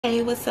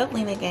Hey, what's up,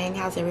 Lena gang?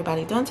 How's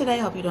everybody doing today?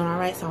 Hope you're doing all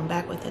right. So I'm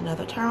back with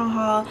another turn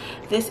haul.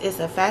 This is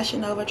a Fashion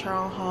Nova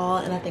turn haul,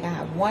 and I think I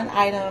have one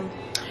item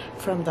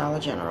from Dollar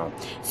General.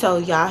 So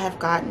y'all have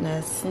gotten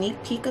a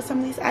sneak peek of some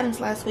of these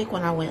items last week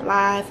when I went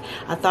live.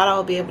 I thought I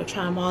would be able to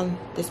try them on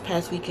this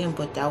past weekend,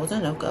 but that was a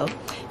no-go.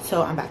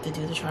 So I'm about to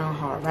do the turn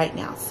haul right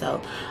now. So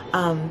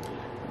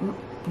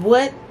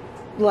what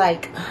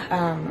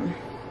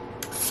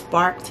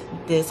sparked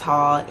this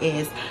haul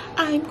is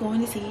I'm going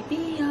to see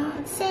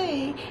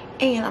Beyonce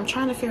and I'm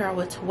trying to figure out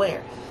what to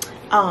wear.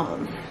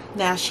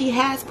 Now she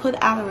has put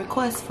out a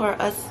request for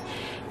us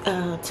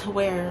to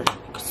wear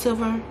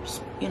silver,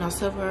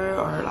 silver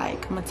or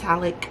like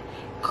metallic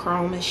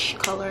chromish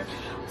color.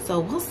 So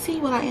we'll see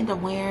what I end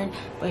up wearing,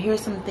 but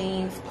here's some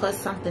things plus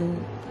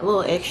something a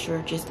little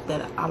extra just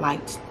that I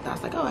liked. I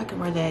was like, oh, I can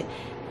wear that,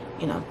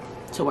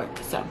 to work.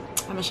 So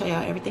I'm gonna show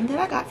y'all everything that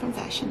I got from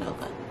Fashion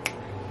Nova.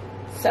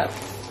 So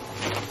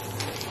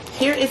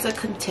here is a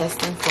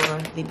contestant for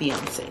the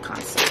Beyonce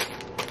concert.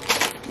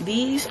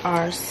 These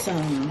are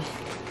some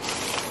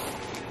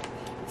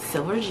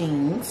silver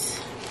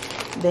jeans.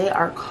 They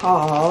are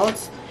called,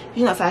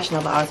 Fashion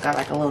Nova always got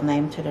like a little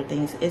name to their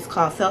things. It's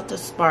called Felt to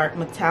Spark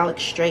Metallic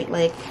Straight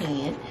Leg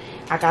Pant.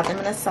 I got them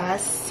in a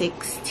size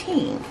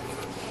 16.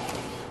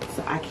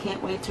 So I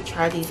can't wait to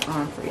try these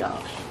on for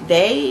y'all.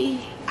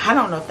 I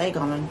don't know if they're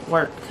gonna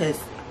work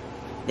because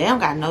they don't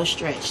got no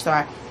stretch.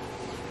 So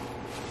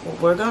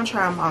we're gonna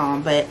try them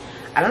on, but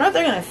I don't know if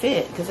they're gonna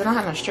fit because they don't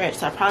have no stretch,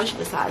 so I probably should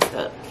have sized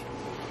up.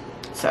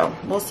 So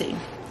we'll see.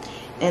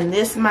 And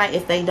this might,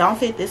 if they don't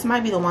fit, this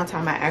might be the one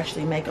time I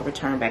actually make a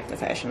return back to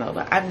Fashion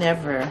Nova. I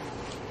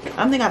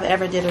don't think I've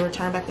ever did a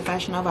return back to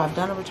Fashion Nova. I've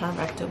done a return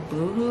back to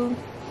Boohoo.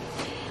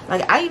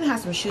 Like, I even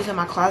have some shoes in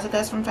my closet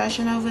that's from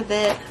Fashion Nova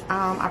that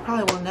I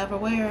probably will never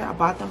wear. I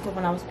bought them for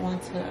when I was going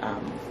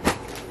to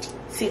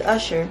see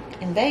Usher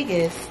in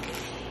Vegas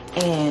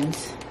and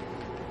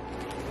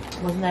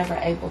was never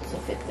able to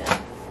fit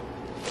them.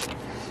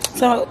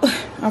 So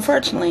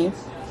unfortunately,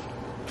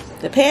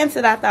 the pants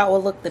that I thought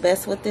would look the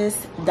best with this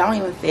don't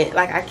even fit.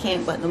 Like, I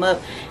can't button them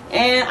up,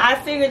 and I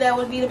figured that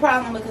would be the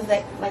problem because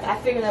I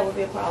figured that would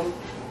be a problem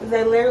because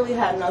they literally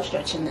have no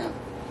stretch in them.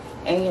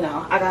 And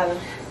I got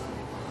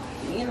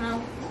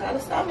a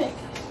stomach.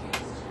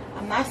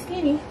 I'm not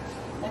skinny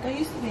like I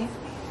used to be.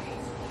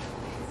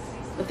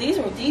 But these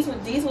would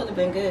have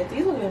been good.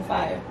 These would have been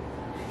fire.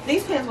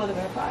 These pants would have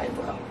been fire,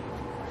 bro.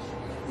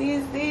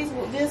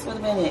 This would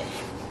have been it,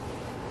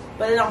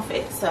 but it don't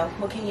fit. So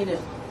what can you do?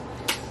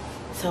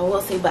 So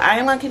we'll see. But I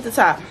ain't gonna keep the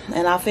top,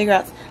 and I'll figure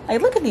out.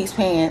 Like, look at these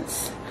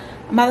pants.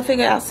 I'm about to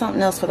figure out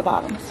something else for the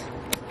bottoms.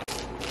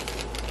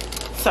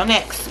 So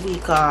next we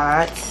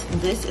got,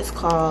 this is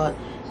called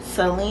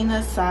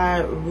Selena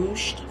Side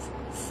Ruched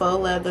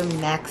Faux Leather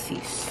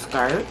Maxi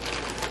Skirt.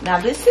 Now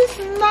this is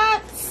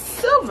not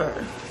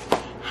silver.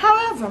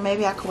 However,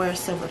 maybe I could wear a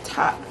silver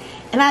top.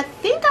 And I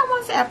think I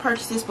want to say I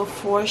purchased this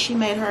before she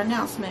made her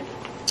announcement.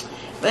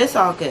 But it's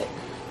all good.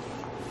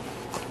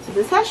 So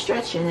this has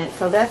stretch in it.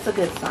 So that's a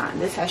good sign.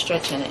 This has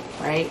stretch in it,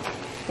 right?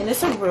 And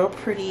it's a real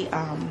pretty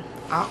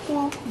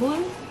aqua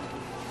blue.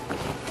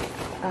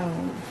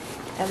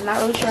 I'm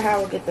not really sure how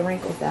I will get the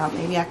wrinkles out.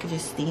 Maybe I could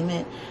just steam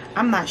it.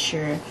 I'm not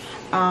sure.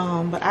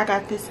 But I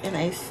got this in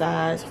a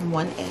size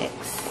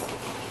 1X.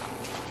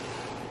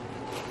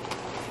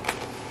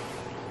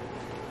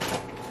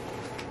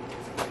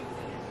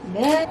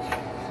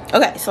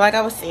 Okay, so like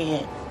I was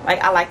saying, like,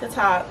 I like the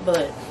top,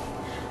 but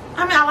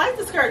I mean, I like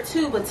the skirt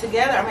too, but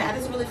together, I mean, I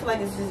just really feel like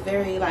it's just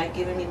very, like,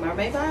 giving me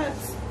mermaid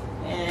vibes,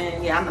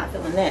 and yeah, I'm not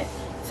feeling that.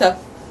 So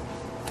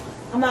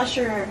I'm not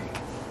sure,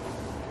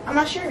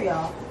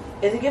 y'all.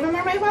 Is it giving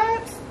mermaid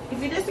vibes?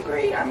 If you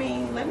disagree, I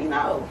mean, let me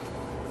know.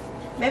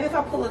 Maybe if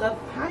I pull it up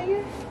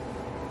higher,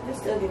 it's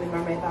still giving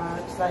mermaid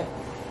vibes. Like,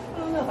 I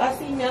don't know, if I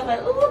see me, I'm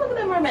like, oh, look at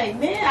that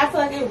mermaid. Then I feel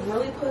like it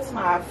really puts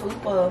my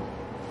fupa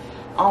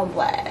on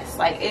blast.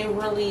 Like, it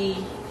really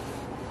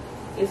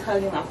is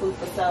hugging my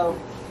fupa. So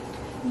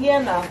yeah,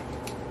 no,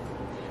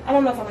 I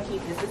don't know if I'm gonna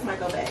keep this. This might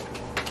go back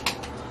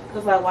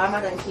because, like, why am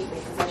I gonna keep it?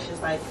 Because that's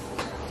just like,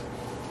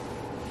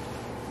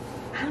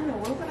 I don't know,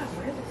 where would I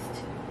wear this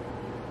to?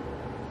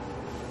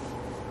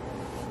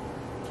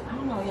 I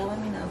don't know, y'all, let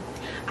me know.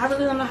 I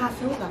really don't know how I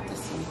feel about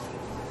this one.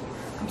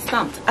 I'm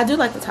stumped. I do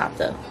like the top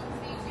though.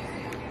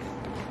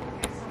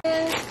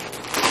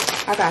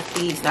 I got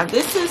these. Now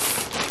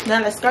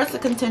the skirt's a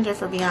contender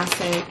for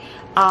Beyonce.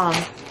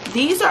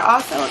 These are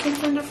also a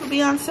contender for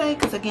Beyonce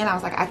because, again, I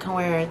was like, I can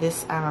wear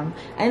this. I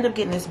ended up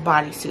getting this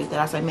bodysuit that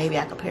I was like, maybe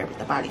I could pair it with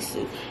the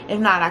bodysuit. If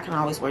not, I can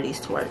always wear these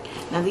to work.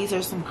 Now these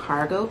are some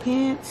cargo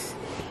pants.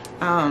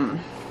 And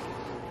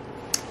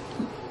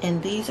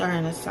these are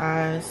in a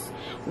size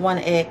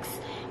 1X.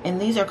 And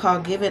these are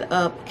called Give It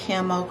Up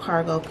Camo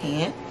Cargo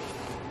Pant.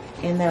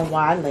 And they're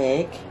wide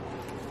leg.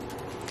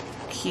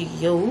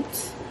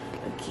 Cute.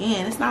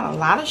 Again, it's not a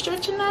lot of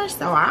stretch in there,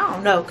 so I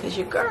don't know, because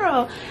your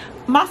girl,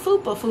 my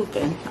fupa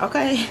fooping,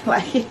 okay?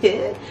 Like,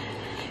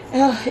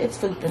 it's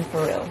fooping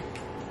for real.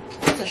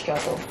 It's a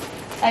struggle.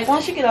 Like,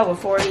 once you get over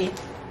 40,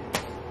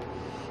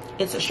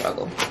 it's a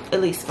struggle, at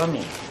least for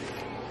me.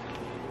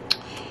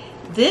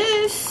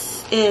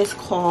 This is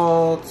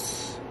called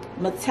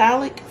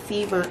Metallic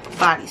Fever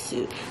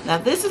Bodysuit. Now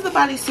this is the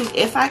bodysuit,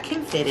 if I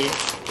can fit it,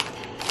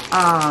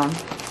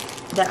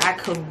 that I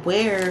could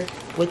wear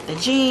with the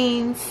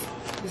jeans,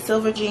 the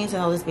silver jeans,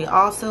 and it'll just be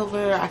all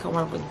silver. I can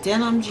wear it with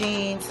denim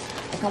jeans.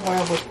 I can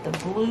wear it with the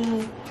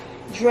blue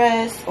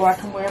dress, or I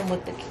can wear them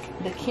with the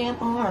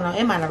camo. I don't know,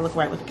 it might not look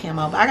right with the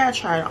camo, but I gotta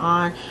try it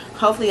on.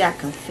 Hopefully I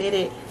can fit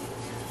it.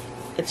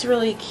 It's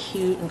really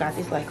cute and got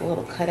these like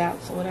little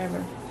cutouts or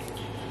whatever.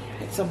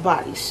 It's a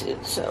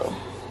bodysuit, so.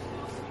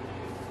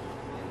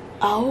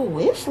 Oh,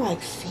 it's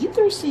like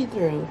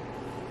see-through.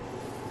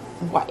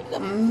 Wait a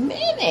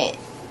minute.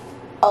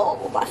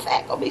 Oh, my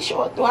fat gonna be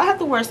short. Do I have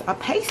to wear a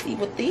pasty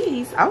with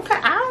these? Okay,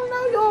 I don't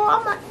know, y'all.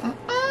 I'm like,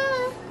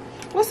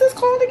 what's this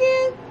called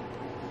again?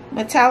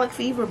 Metallic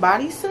Fever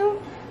Bodysuit.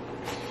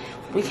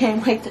 We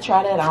can't wait to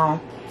try that on.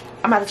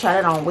 I'm about to try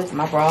that on with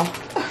my bra.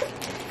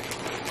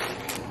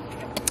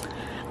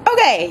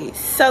 Okay,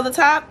 so the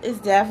top is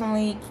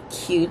definitely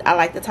cute. I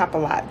like the top a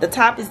lot. The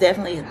top is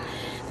definitely,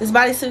 this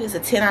bodysuit is a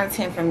 10 out of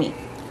 10 for me.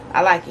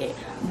 I like it.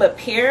 But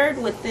paired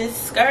with this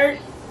skirt,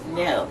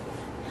 no.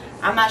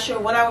 I'm not sure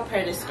what I would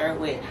pair this skirt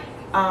with.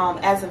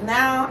 As of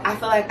now, I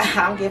feel like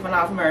I'm giving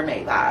off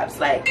mermaid vibes.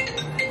 Like,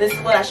 this is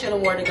what I should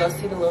have worn to go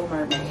see the Little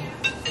Mermaid.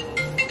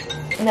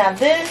 Now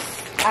this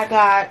I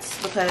got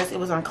because it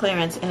was on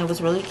clearance and it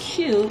was really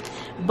cute,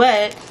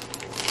 but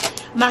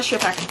I'm not sure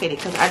if I can fit it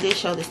because I did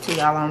show this to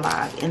y'all on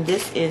live. And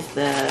this is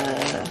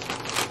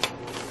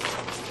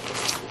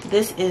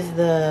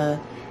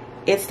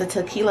it's the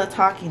Tequila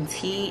Talking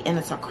tee, and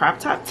it's a crop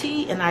top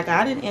tee, and I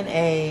got it in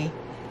a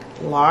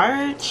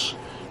large,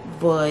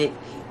 but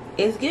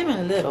it's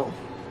giving little.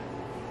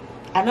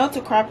 I know it's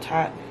a crop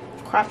top,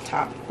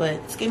 but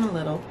it's giving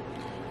little.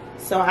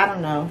 So I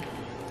don't know.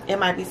 It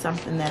might be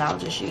something that I'll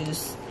just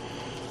use,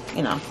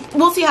 you know.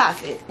 We'll see how I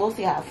fit. We'll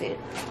see how I fit.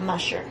 I'm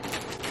not sure.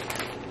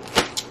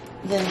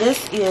 Then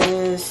this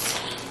is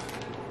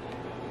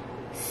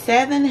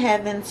 7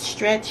 Heaven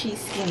Stretchy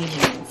Skinny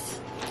Jeans.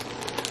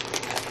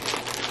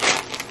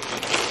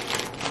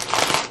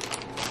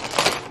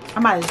 I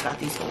might have just got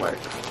these for work.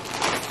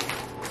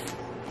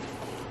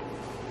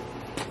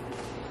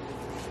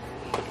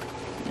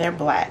 They're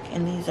black,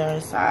 and these are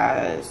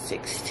size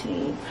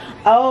 16.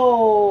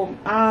 Oh,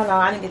 I don't know.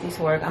 I didn't get these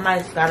to work. I might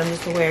have just got them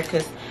just to wear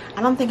because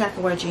I don't think I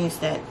can wear jeans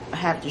that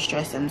have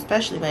distress in them,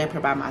 especially if they up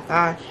by my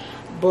thigh.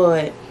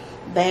 But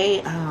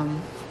they,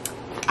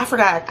 I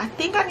forgot. I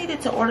think I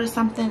needed to order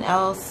something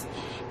else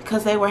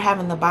because they were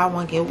having the buy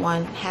one get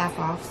one half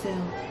off sale.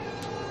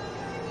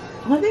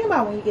 One thing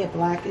about when you get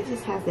black, it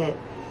just has that,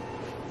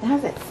 it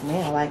has that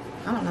smell. Like,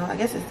 I don't know. I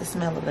guess it's the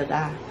smell of the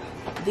dye.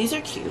 These are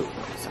cute,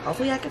 so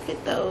hopefully I can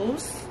fit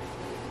those.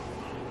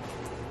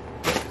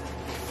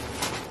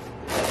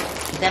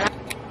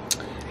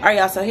 All right,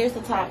 y'all, so here's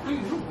the top.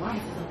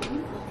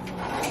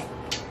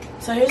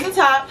 So here's the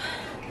top.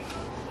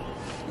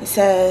 It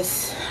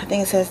says, I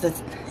think it says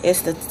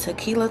it's the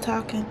Tequila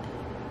Talking.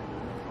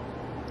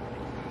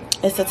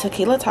 It's the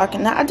Tequila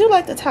Talking. Now I do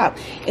like the top.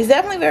 It's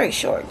definitely very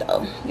short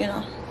though, you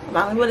know,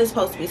 about what it's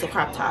supposed to be. It's a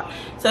crop top,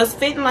 so it's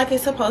fitting like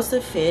it's supposed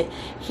to fit.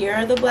 Here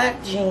are the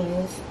black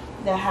jeans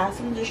that have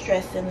some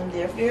distress in them.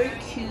 They're very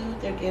cute.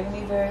 They're giving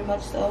me very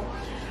much so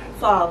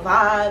fall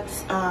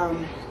vibes.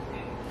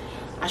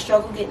 I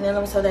struggle getting in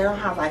them so they don't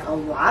have like a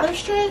lot of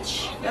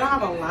stretch. They don't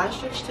have a lot of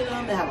stretch to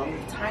them. They have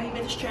a tiny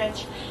bit of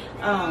stretch.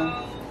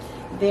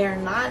 They're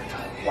not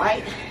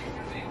quite,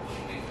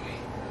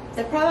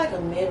 they're probably like a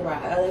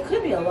mid-rise. It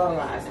could be a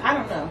low-rise. I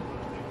don't know.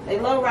 They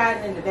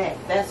low-riding in the back,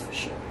 that's for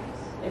sure.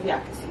 If y'all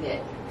can see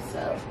that.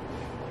 So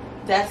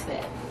that's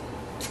that.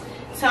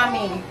 So I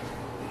mean,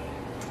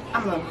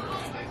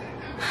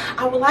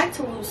 I would like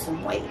to lose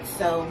some weight,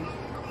 so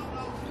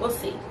we'll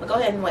see. But go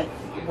ahead and wait,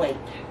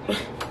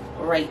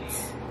 rate,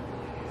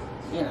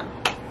 you know,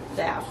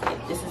 the outfit.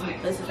 This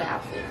is the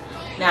outfit.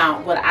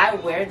 Now, would I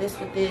wear this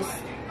with this?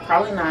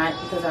 Probably not,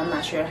 because I'm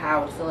not sure how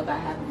I would feel about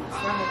having my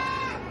stomach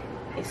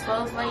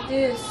exposed like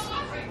this.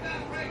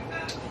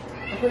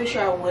 I'm pretty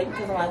sure I wouldn't,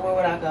 because I'm like, where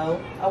would I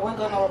go? I wouldn't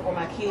go nowhere with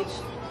my kids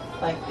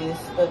like this,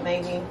 but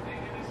maybe,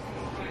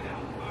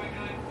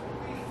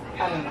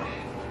 I don't know.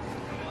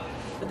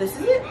 But this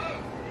is it.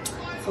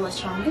 So let's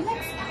try on the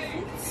next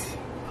outfit.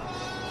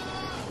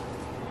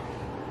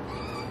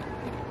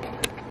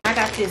 I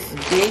got this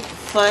big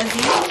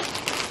fuzzy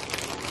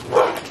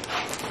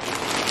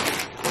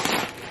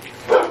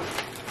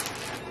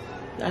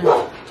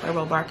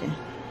turbo barking.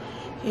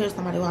 Here's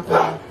somebody walking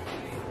by.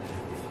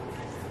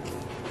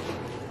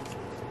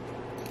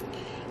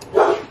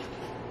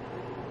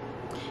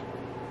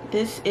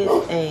 This is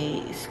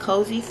a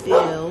Cozy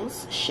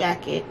Feels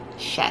Shacket,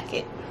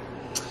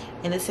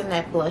 and it's in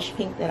that blush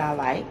pink that I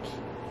like.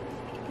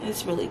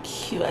 It's really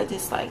cute. I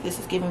just like, this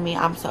is giving me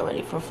I'm so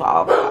ready for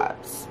fall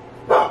vibes.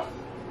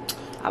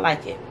 I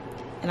like it,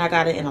 and I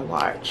got it in a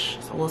large,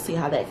 so we'll see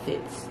how that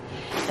fits.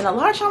 In a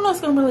large, I don't know if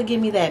it's gonna really give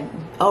me that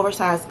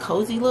oversized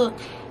cozy look,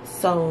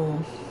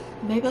 so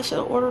maybe I should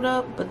have ordered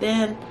up. But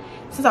then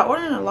since I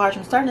ordered a large,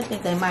 I'm starting to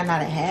think they might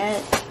not have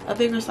had a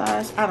bigger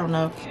size. I don't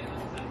know.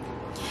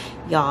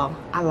 Y'all,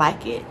 I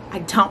like it. I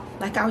don't,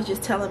 like I was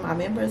just telling my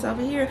members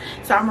over here.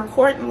 So I'm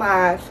recording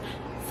live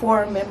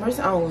for members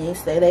only,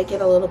 so they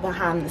get a little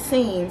behind the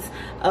scenes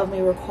of me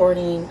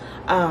recording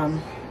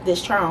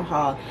this try on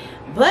haul.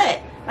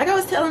 But like I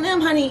was telling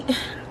them, honey,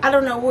 I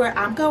don't know where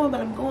I'm going,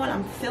 but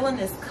I'm feeling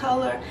this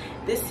color.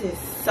 This is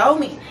so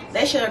me.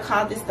 They should have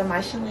called this the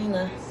Mysha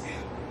Lena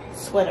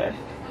sweater.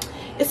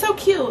 It's so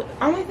cute.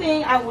 Only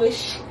thing I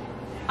wish,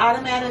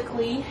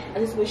 automatically, I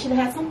just wish it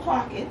had some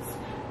pockets,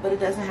 but it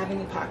doesn't have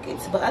any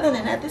pockets. But other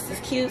than that, this is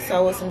cute.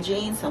 So with some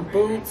jeans, some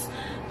boots.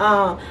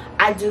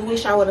 I do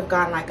wish I would have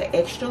gotten like an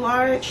extra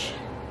large,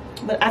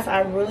 but if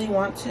I really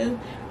want to,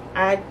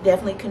 I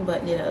definitely can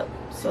button it up.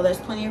 So there's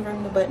plenty of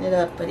room to button it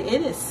up, but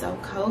it is so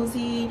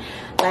cozy.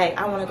 Like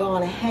I want to go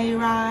on a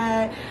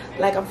hayride.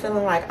 Like I'm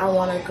feeling like I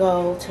want to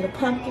go to the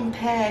pumpkin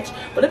patch.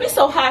 But it'd be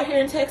so hot here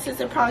in Texas,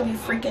 it'd probably be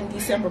freaking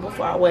December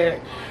before I wear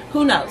it.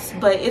 Who knows?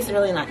 But it's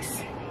really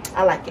nice.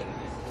 I like it.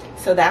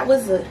 So that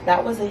was a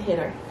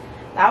hitter.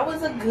 That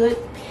was a good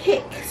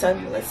pick. So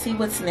let's see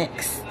what's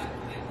next.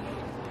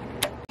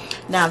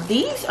 Now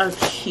these are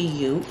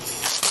cute.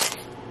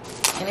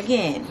 And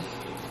again,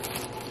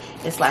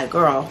 it's like,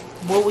 girl,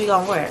 what we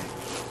gonna wear?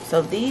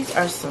 So these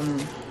are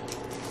some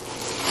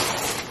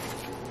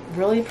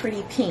really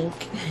pretty pink,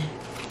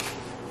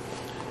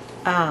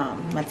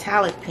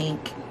 metallic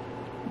pink.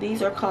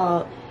 These are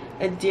called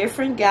A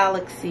Different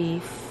Galaxy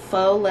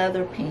Faux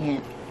Leather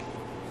Pant.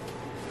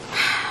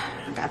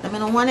 I got them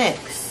in a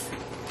 1X.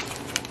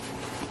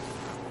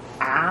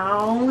 I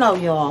don't know,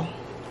 y'all.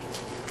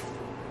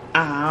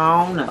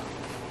 I don't know.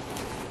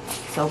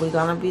 So we're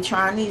gonna be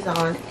trying these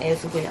on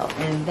as well.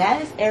 And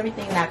that is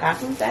everything that I got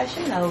from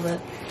Fashion Nova.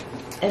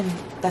 And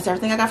that's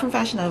everything I got from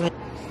Fashion Nova.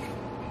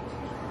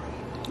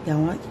 Y'all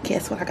want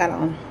guess what I got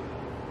on?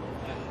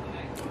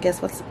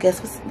 Guess what's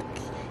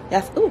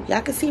yes, ooh,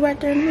 y'all can see right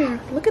there in the mirror.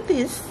 Look at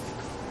this.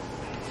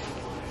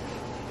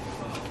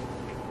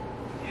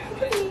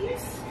 Look at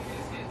these.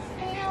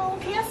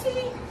 Can y'all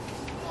see?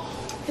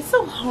 It's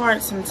so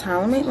hard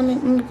sometimes.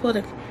 Let me pull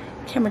the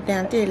camera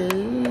down did a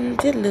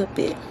little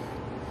bit.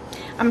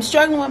 I'm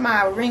struggling with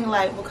my ring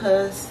light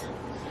because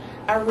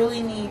I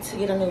really need to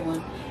get a new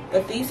one.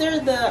 But these are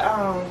the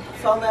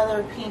faux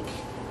leather pink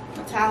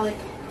metallic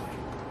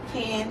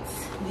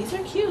pants. These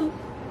are cute.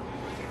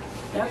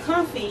 They're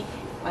comfy.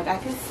 Like I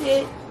can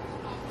sit,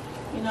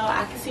 you know,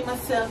 I can see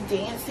myself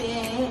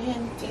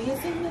dancing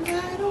the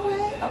night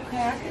away.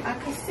 Okay, I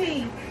can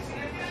see.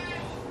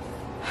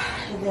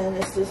 And then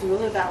it's just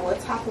really about what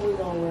top are we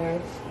gonna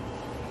wear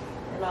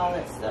and all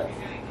that stuff.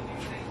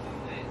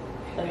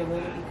 It'll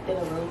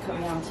really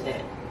come down to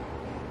that.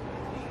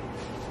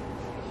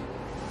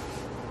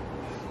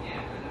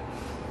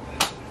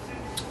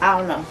 I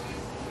don't know.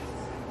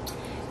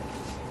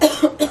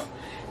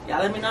 Y'all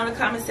let me know in the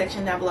comment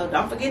section down below.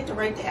 Don't forget to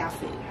rate the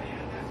outfit.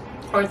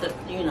 Or the,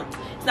 you know,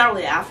 it's not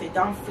really an outfit.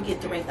 Don't forget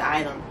to rate the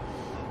item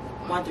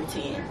 1 through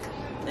 10.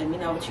 Let me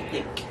know what you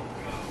think.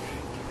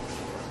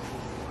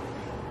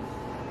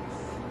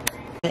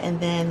 And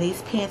then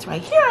these pants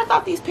right here, I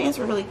thought these pants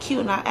were really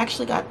cute, and I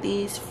actually got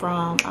these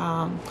from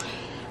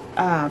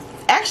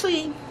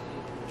actually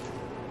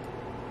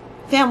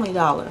Family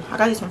Dollar. I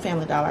got these from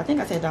Family Dollar. I think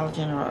I said Dollar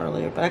General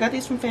earlier, but I got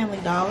these from Family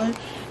Dollar,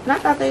 and I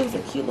thought they was a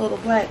cute little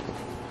black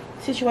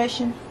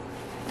situation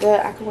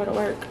that I could wear to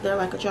work. They're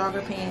like a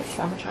jogger pants,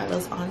 so I'm gonna try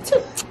those on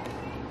too.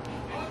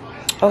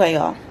 Okay,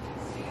 y'all.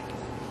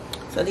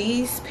 So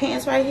these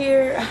pants right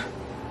here,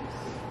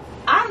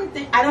 I don't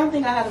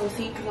think I have a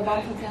receipt because I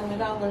bought them from Family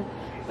Dollar.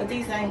 But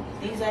these ain't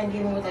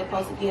giving what they're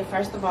supposed to give.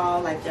 First of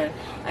all, like they're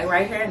like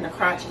right here in the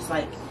crotch is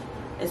like,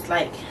 it's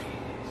like,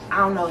 I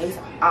don't know, it's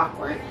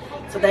awkward.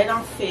 So they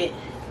don't fit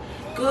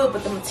good,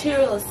 but the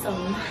material is so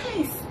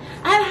nice.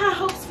 I had high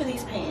hopes for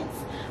these pants,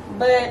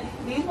 but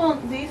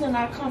these are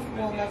not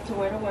comfortable enough to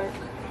wear to work.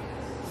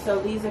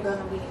 So these are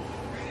gonna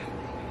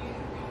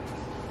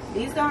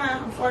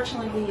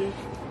unfortunately be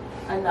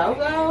a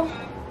no-go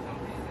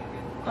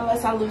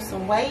unless I lose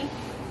some weight.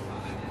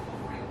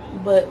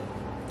 But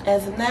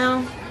as of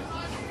now,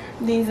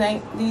 these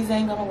ain't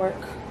gonna work.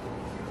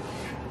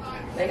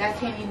 Like I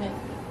can't even,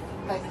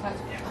 like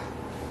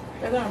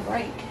they're gonna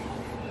break.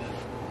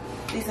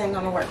 These ain't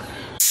gonna work.